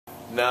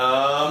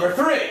Number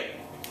 3.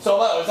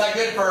 So, is that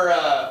good for,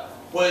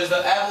 was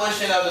the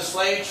abolition of the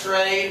slave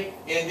trade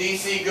in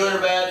D.C. good or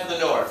bad for the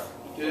North?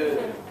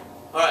 Good.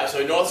 Alright, so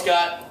the North's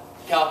got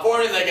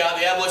California, they got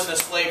the abolition of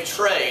slave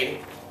trade.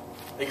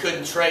 They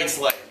couldn't trade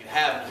slaves. You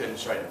couldn't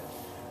trade them.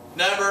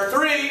 Number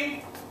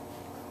 3,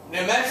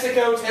 New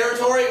Mexico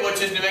territory,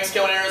 which is New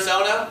Mexico and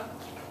Arizona,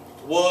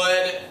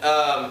 would,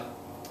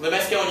 New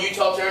Mexico and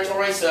Utah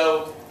territory,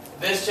 so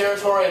this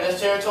territory and this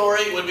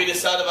territory would be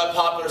decided by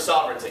popular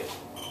sovereignty.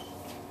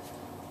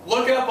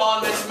 Look up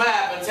on this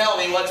map and tell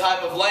me what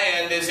type of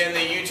land is in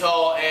the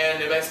Utah and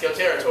New Mexico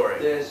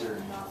territory.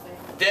 Desert. Nothing.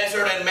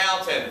 Desert and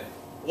mountain.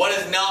 What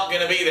is not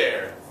going to be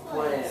there?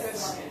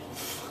 Plants.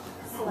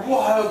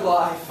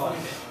 Wildlife.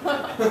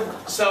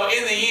 So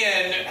in the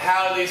end,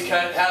 how do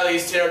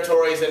these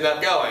territories end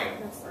up going?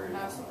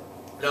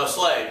 No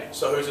slave.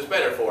 So who's it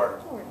better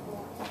for?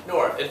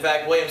 North. In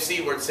fact, William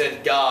Seward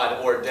said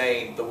God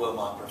ordained the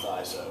Wilmot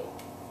Proviso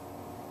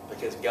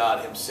because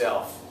God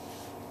Himself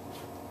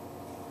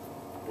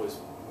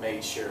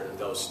made sure that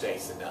those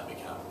states did not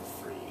become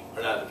free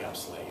or not become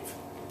slave.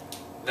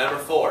 Number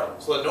 4.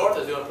 So the North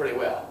is doing pretty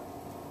well.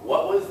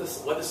 What did the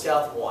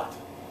South want?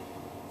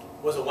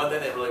 What was the one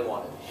thing they really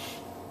wanted?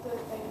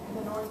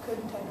 The North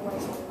couldn't take away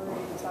slavery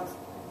the South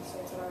and the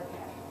states had already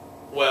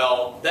had.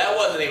 Well, that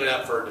wasn't even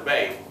up for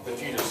debate, the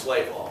fugitive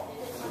slave law.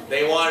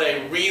 They wanted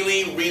a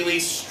really, really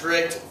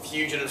strict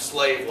fugitive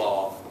slave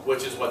law,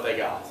 which is what they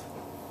got.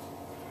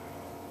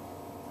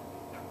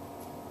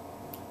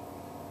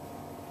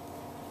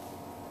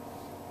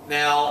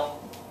 Now,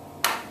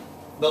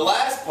 the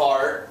last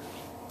part,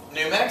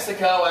 New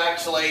Mexico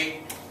actually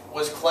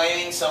was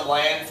claiming some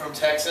land from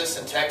Texas,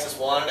 and Texas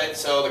wanted it,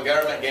 so the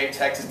government gave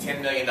Texas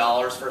 $10 million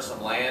for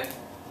some land.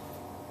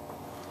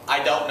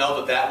 I don't know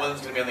that that one's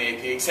going to be on the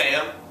AP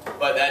exam,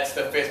 but that's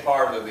the 5th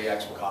part of the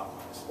actual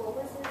compromise. What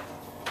was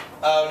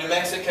it? New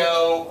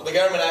Mexico, the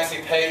government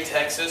actually paid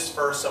Texas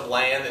for some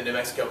land that New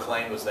Mexico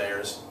claimed was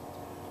theirs.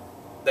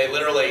 They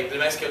literally, the New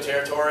Mexico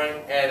territory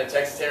and the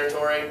Texas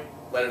territory,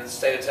 the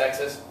state of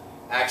Texas,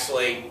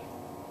 actually,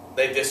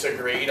 they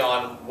disagreed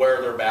on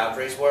where their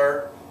boundaries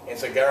were, and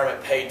so the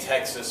government paid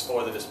Texas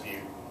for the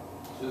dispute.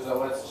 So is that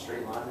what's the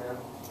straight line now?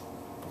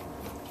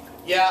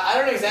 Yeah, I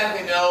don't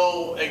exactly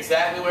know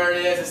exactly where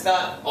it is. It's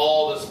not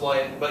all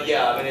displayed, but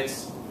yeah, I mean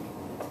these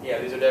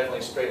are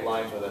definitely straight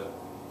lines with it.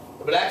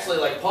 But actually,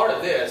 like part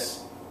of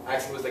this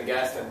actually was the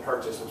Gaston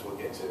Purchase, which we'll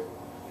get to.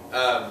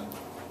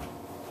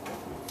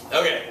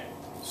 Okay,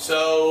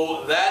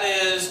 so that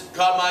is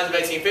Compromise of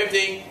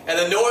 1850, and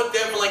the North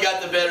definitely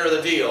got the better of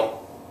the deal.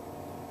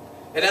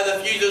 And now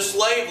the fugitive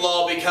slave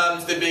law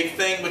becomes the big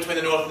thing between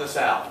the North and the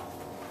South.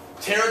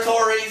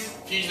 Territories,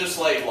 fugitive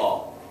slave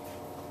law.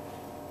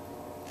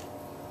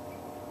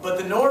 But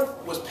the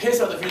North was pissed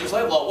about the fugitive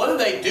slave law. What did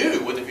they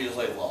do with the fugitive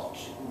slave law?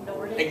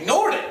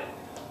 Ignored it.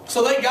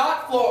 So they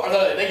got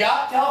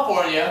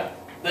California,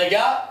 they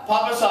got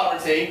popular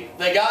sovereignty,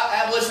 they got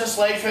abolition of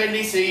slave trade in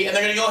D.C., and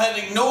they're going to go ahead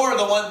and ignore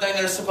the one thing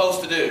they're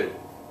supposed to do.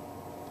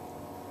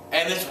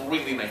 And this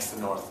really makes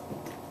the North,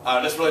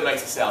 this really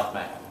makes the South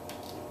mad.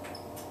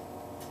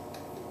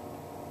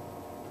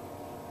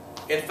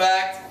 In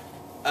fact,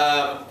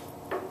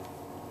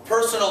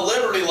 personal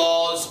liberty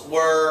laws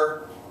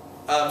were,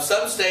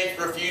 some states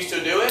refused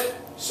to do it,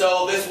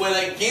 so this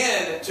went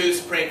again to the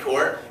Supreme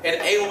Court in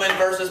Edelman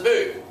versus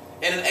Booth.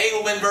 And in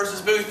Edelman versus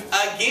Booth,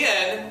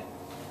 again,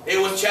 it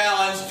was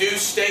challenged, do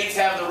states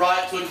have the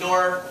right to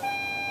ignore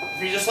the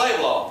fugitive slave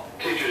law?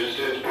 Teachers and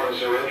students, point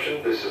of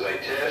interruption. This is a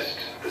test.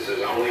 This is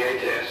only a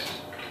test.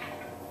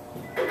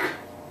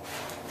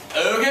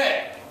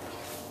 Okay.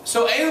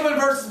 So Edelman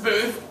versus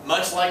Booth,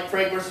 much like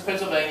Prigg versus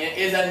Pennsylvania,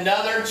 is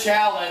another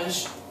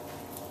challenge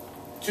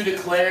to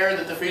declare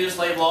that the fugitive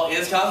slave law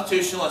is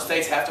constitutional and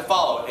states have to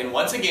follow it. And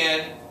once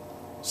again,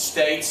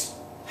 states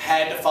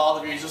had to follow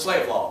the fugitive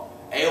slave law.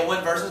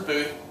 Edelman versus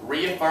Booth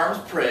reaffirms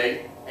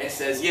Prigg and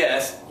says,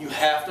 yes, you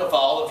have to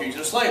follow the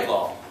fugitive slave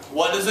law.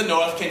 What does the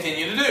North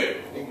continue to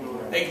do?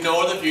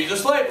 Ignore the fugitive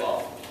slave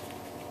law.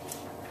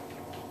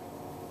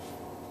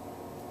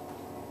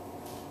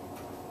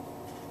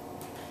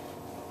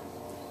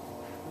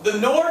 The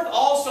North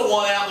also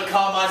won out in the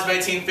Compromise of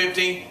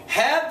 1850.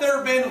 Had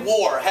there been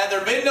war, had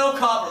there been no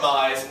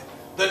compromise,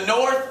 the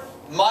North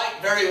might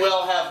very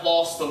well have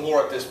lost the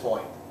war at this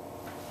point.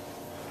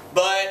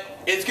 But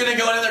it's going to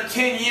go another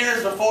 10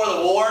 years before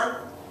the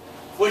war,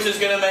 which is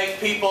going to make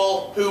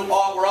people who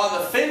were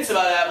on the fence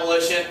about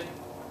abolition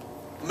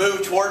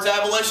move towards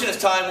abolition as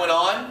time went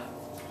on.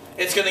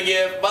 It's going to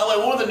give, by the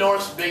way, what are the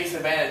North's biggest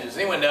advantages?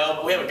 Anyone know?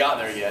 But we haven't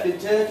gotten there yet.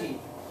 Kentucky.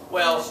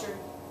 Well,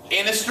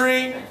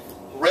 industry,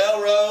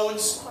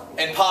 railroads,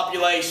 and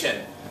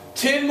population.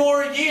 10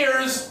 more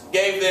years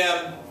gave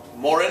them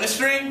more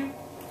industry,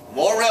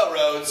 more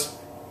railroads,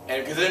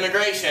 and because of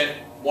immigration,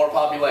 more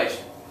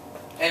population.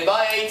 And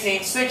by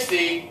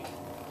 1860,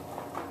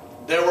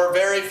 there were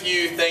very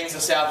few things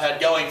the South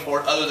had going for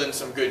it other than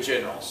some good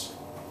generals.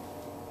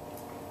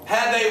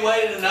 Had they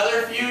waited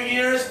another few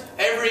years,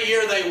 every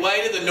year they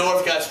waited, the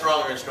North got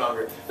stronger and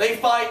stronger. They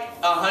fight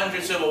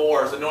 100 civil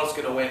wars, the North's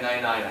going to win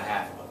 99 and a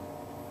half of them.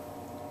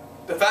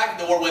 The fact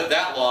that the war went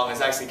that long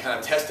is actually kind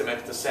of testament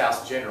to the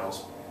South's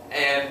generals,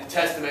 and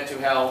testament to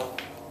how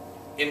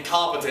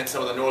incompetent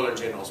some of the Northern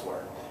generals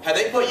were. Had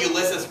they put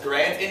Ulysses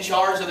Grant in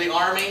charge of the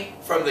army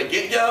from the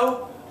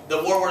get-go,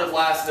 the war would have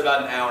lasted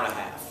about an hour and a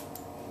half.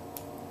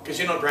 Because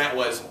General Grant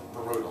was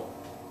brutal.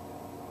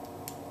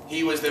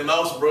 He was the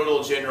most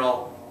brutal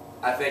general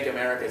I think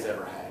America's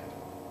ever had.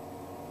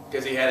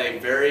 Because he had a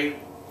very,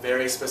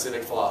 very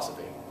specific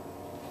philosophy.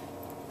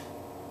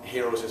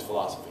 Here was his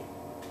philosophy.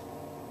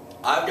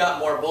 I've got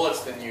more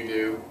bullets than you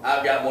do.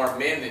 I've got more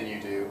men than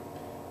you do.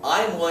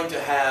 I'm willing to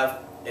have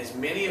as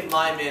many of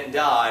my men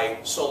die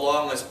so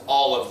long as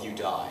all of you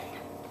die.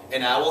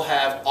 And I will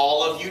have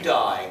all of you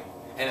die.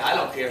 And I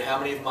don't care how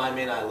many of my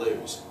men I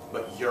lose.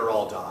 But you're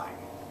all dying.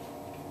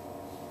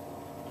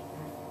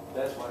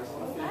 That's why it's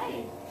on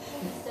 15.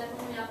 It's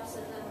definitely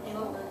opposite than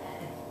McClellan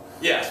had.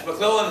 Yes,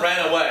 McClellan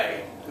ran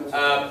away.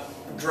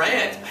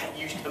 Grant,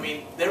 I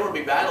mean, there would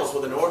be battles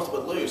where the North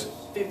would lose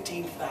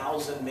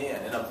 15,000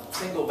 men in a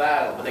single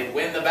battle, but they'd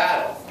win the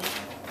battle.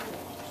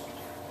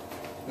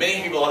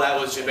 Many people thought that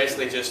was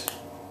basically just,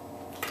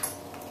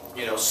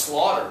 you know,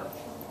 slaughter.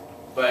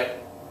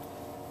 But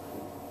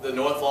the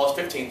North lost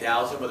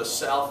 15,000, but the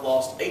South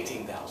lost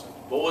 18,000.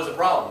 What was the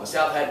problem? The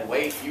South had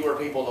way fewer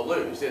people to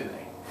lose, didn't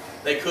they?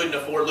 They couldn't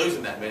afford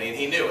losing that many, and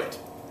he knew it.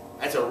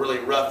 That's a really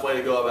rough way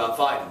to go about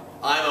fighting.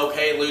 I'm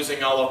okay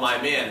losing all of my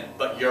men,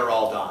 but you're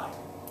all dying.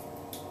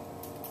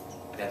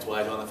 That's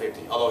why he's on the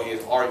 50. Although he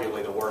is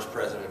arguably the worst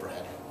president we've ever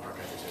had in our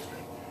country's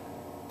history.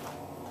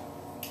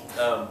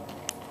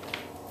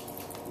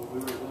 When we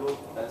were little,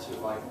 that's who,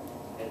 like,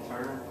 at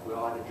Turner, we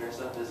all had to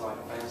dress up as, like,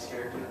 a famous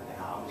character, and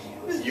I was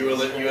Ulysses. You were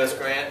U.S.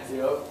 Grant?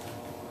 Yep.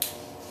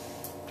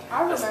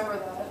 I remember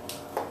that.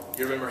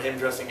 You remember him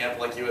dressing up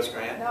like U.S.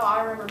 Grant? No,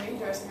 I remember me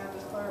dressing up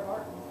as Clara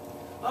Barton.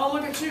 Oh,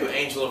 look at you,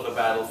 angel of the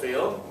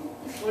battlefield.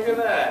 Look at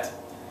that.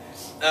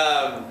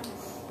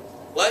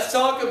 Let's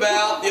talk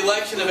about the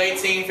election of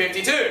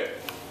 1852.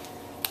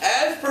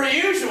 As per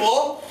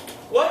usual,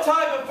 what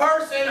type of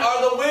person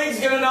are the Whigs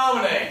going to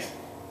nominate?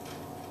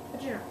 A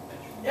general.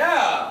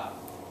 Yeah,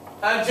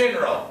 a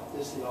general.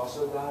 Does he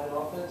also die in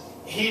office?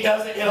 He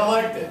doesn't get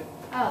elected.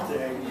 Oh.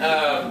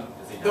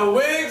 The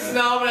Whigs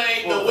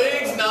nominate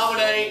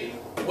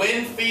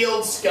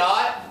Winfield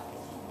Scott,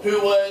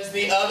 who was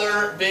the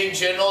other big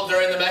general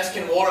during the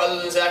Mexican War other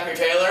than Zachary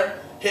Taylor.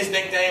 His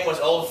nickname was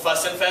Old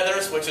Fuss and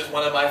Feathers, which is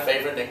one of my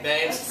favorite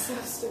nicknames. That's so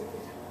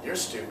stupid. You're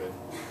stupid.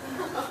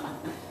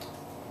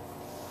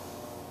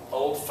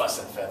 Old Fuss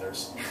and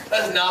Feathers.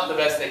 That's not the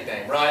best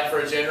nickname, right, for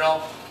a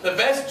general? The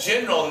best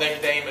general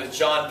nickname is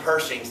John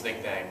Pershing's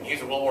nickname. He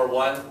was a World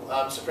War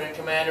I Supreme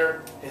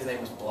Commander. His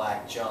name was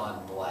Black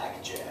John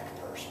Blackjack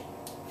Pershing.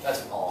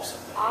 That's awesome.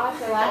 I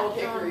think Black Old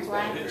John Hickory's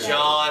Black better. Jack.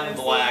 John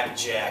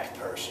Blackjack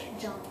Pershing.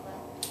 John Black.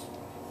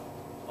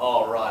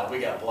 All right, we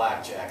got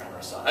Blackjack on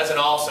our side. That's an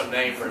awesome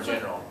name for a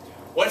general.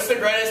 What's the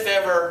greatest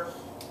ever?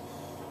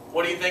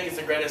 What do you think is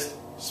the greatest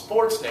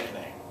sports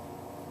nickname?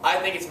 I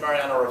think it's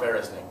Mariano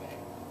Rivera's nickname.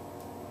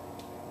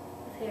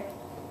 Here.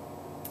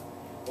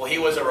 Well, he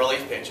was a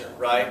relief pitcher,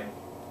 right?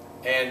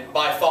 And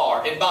by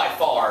far,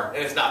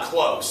 and it's not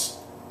close,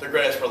 the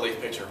greatest relief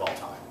pitcher of all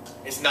time.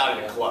 It's not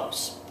even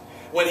close.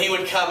 When he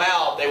would come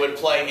out, they would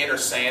play Enter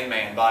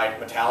Sandman by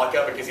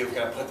Metallica because he was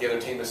going to put the other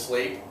team to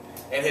sleep.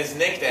 And his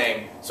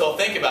nickname, so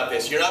think about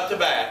this, you're up to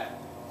bat.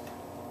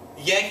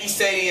 Yankee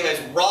Stadium is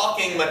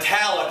rocking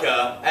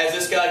Metallica as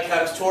this guy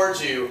comes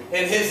towards you.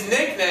 And his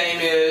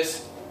nickname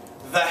is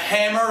the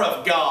Hammer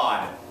of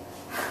God.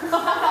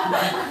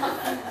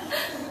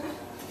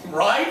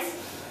 Right?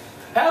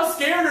 How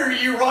scared are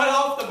you right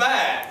off the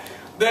bat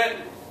that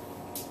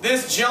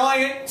this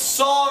giant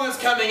song is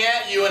coming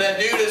at you and a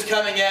dude is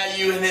coming at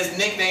you and his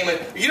nickname is...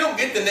 You don't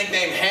get the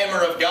nickname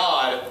Hammer of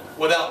God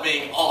without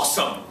being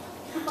awesome.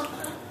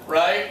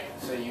 Right?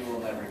 So you will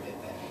never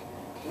get that.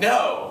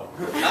 No.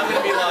 I'm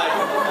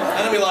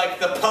gonna be like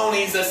the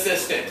pony's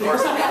assistant or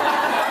something.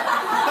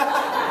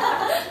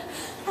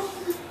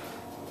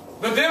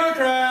 The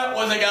Democrat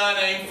was a guy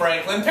named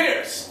Franklin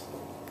Pierce.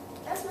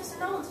 That's Mr.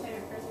 Nolan's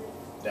favorite president.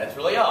 That's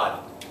really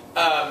odd.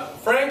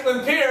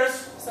 Franklin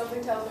Pierce.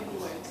 Something tells me he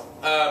wins.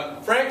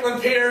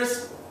 Franklin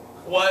Pierce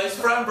was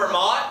from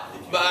Vermont.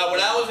 When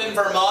I was in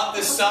Vermont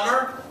this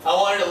summer, I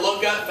wanted to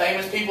look up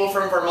famous people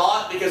from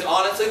Vermont because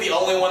honestly, the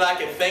only one I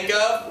could think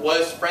of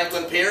was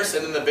Franklin Pierce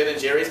and then the Ben &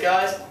 Jerry's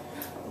guys.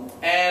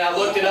 And I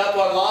looked it up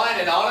online,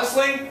 and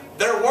honestly,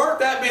 there weren't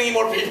that many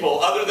more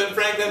people other than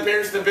Franklin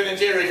Pierce and the Ben &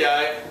 Jerry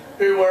guy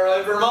who were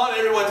in Vermont.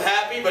 Everyone's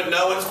happy, but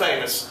no one's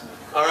famous.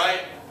 All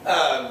right.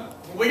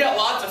 We got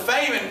lots of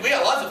fame, and we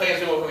got lots of famous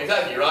people from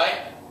Kentucky,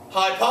 right?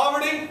 High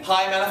poverty,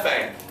 high amount of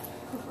fame.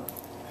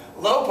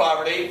 Low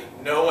poverty,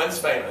 no one's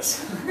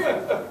famous.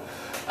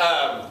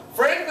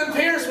 Franklin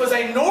Pierce was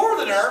a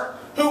Northerner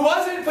who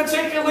wasn't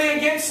particularly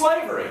against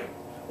slavery.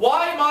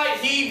 Why might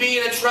he be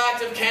an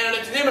attractive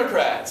candidate to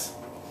Democrats?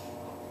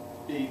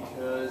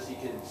 Because he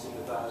can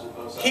sympathize with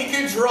both sides. He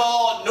could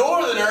draw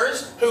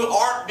Northerners who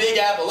aren't big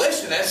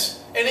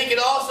abolitionists, and he could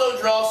also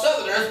draw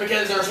Southerners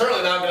because they're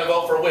certainly not going to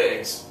vote for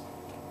Whigs.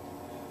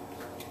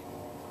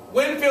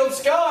 Winfield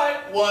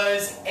Scott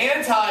was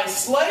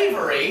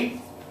anti-slavery,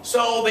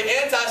 so the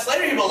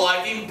anti-slavery people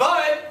liked him,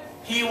 but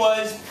he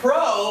was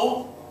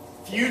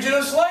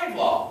pro-fugitive slave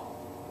law.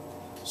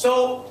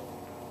 So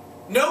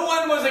no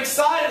one was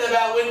excited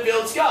about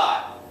Winfield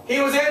Scott. He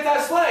was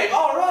anti-slave,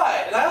 all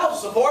right, and I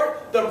also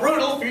support the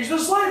brutal fugitive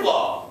slave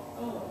law.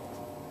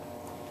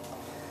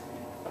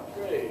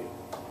 Great.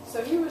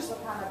 So he was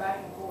kind of back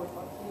and forth,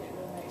 like he didn't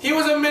really make He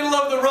was a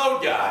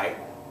middle-of-the-road guy.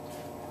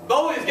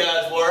 Both these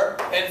guys were,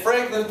 and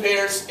Franklin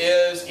Pierce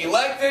is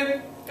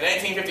elected in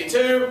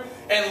 1852,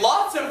 and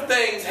lots of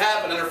things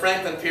happen under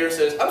Franklin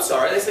Pierce's... I'm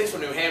sorry, this thing's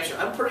from New Hampshire.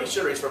 I'm pretty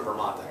sure he's from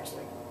Vermont,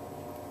 actually.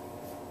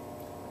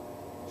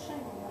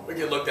 We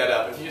can look that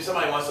up. If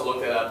somebody wants to look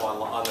that up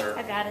on their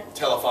I got it.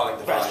 telephonic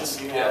device.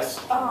 Preston, Yes.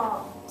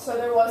 So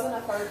there wasn't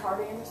a third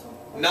party in this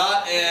one?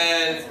 Not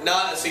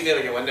a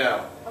significant one,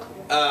 no.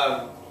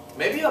 Okay.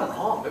 Maybe I'm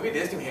wrong. Maybe it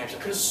is New Hampshire.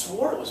 I could have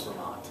swore it was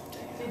Vermont.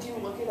 Did you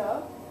look it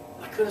up?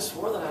 I could have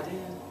swore that I did.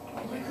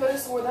 You could have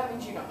swore that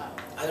means you don't know.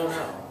 I don't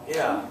know.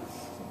 Yeah.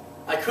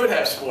 I could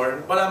have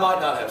sworn, but I might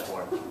not have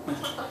sworn.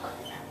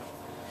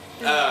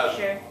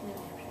 Sure.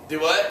 Do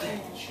what?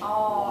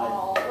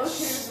 Oh, look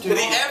who's Did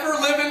he ever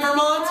live in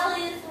Vermont?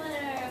 Ali's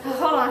winner.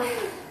 Hold on.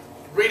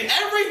 Read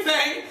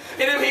everything,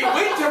 and if he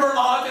went to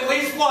Vermont at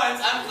least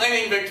once, I'm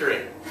claiming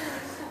victory.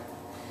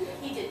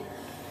 He didn't.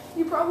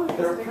 You probably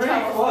They're visited pretty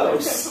California.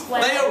 close.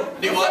 Well,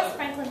 Do it what? says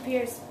Franklin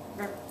Pierce.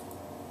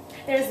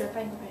 There's the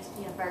Franklin Pierce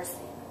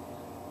University.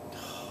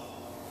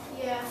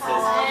 Yeah.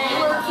 You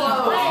were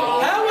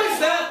close. How is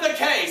that the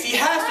case? He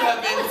has to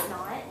have No, been. it's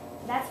not.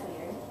 That's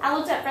weird. I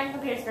looked up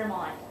Franklin Pierce,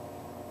 Vermont,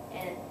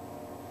 and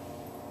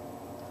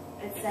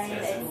it's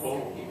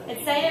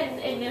saying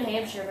in New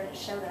Hampshire, but it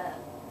showed up.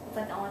 It's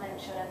like the only thing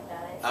that showed up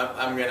about it.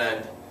 I'm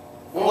gonna,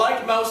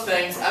 like most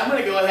things, I'm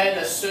gonna go ahead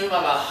and assume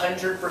I'm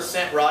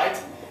 100%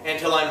 right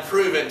until I'm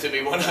proven to be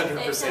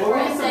 100% Well,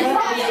 right. what's the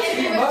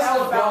matter? He must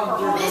have gone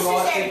through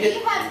Vermont to Mr. get...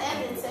 You have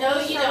evidence. No,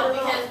 you don't,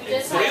 because we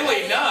just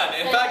Really none.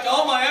 In fact,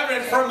 all my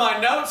evidence from my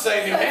notes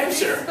say New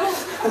Hampshire.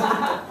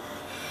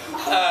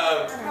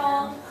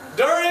 Wrong.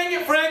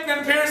 During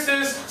Franklin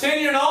Pierce's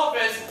tenure in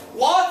office,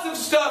 lots of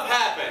stuff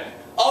happened.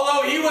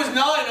 Although he was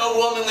not an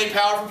overwhelmingly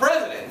powerful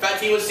president. In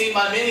fact, he was seen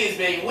by many as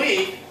being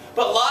weak,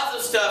 but lots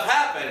of stuff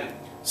happened.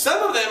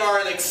 Some of them are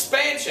an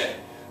expansion.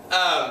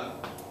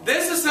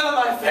 This is some of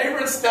my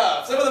favorite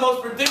stuff. Some of the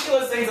most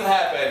ridiculous things that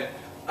happened.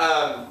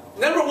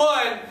 Number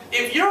one,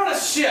 if you're on a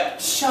ship,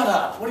 shut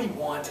up. What do you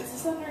want? Is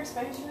this under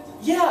expansionism?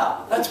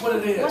 Yeah, that's what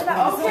it is. What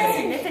about Okay.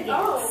 okay. significance?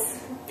 Oh.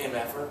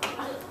 MFer.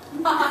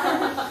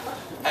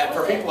 And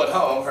for people at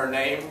home, her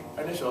name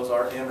initials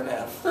are M and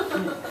F.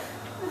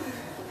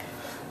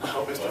 I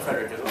hope Mr.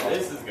 Frederick is well.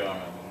 This is going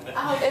on.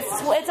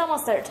 It's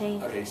almost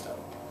 13. Okay, stop.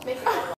 Make it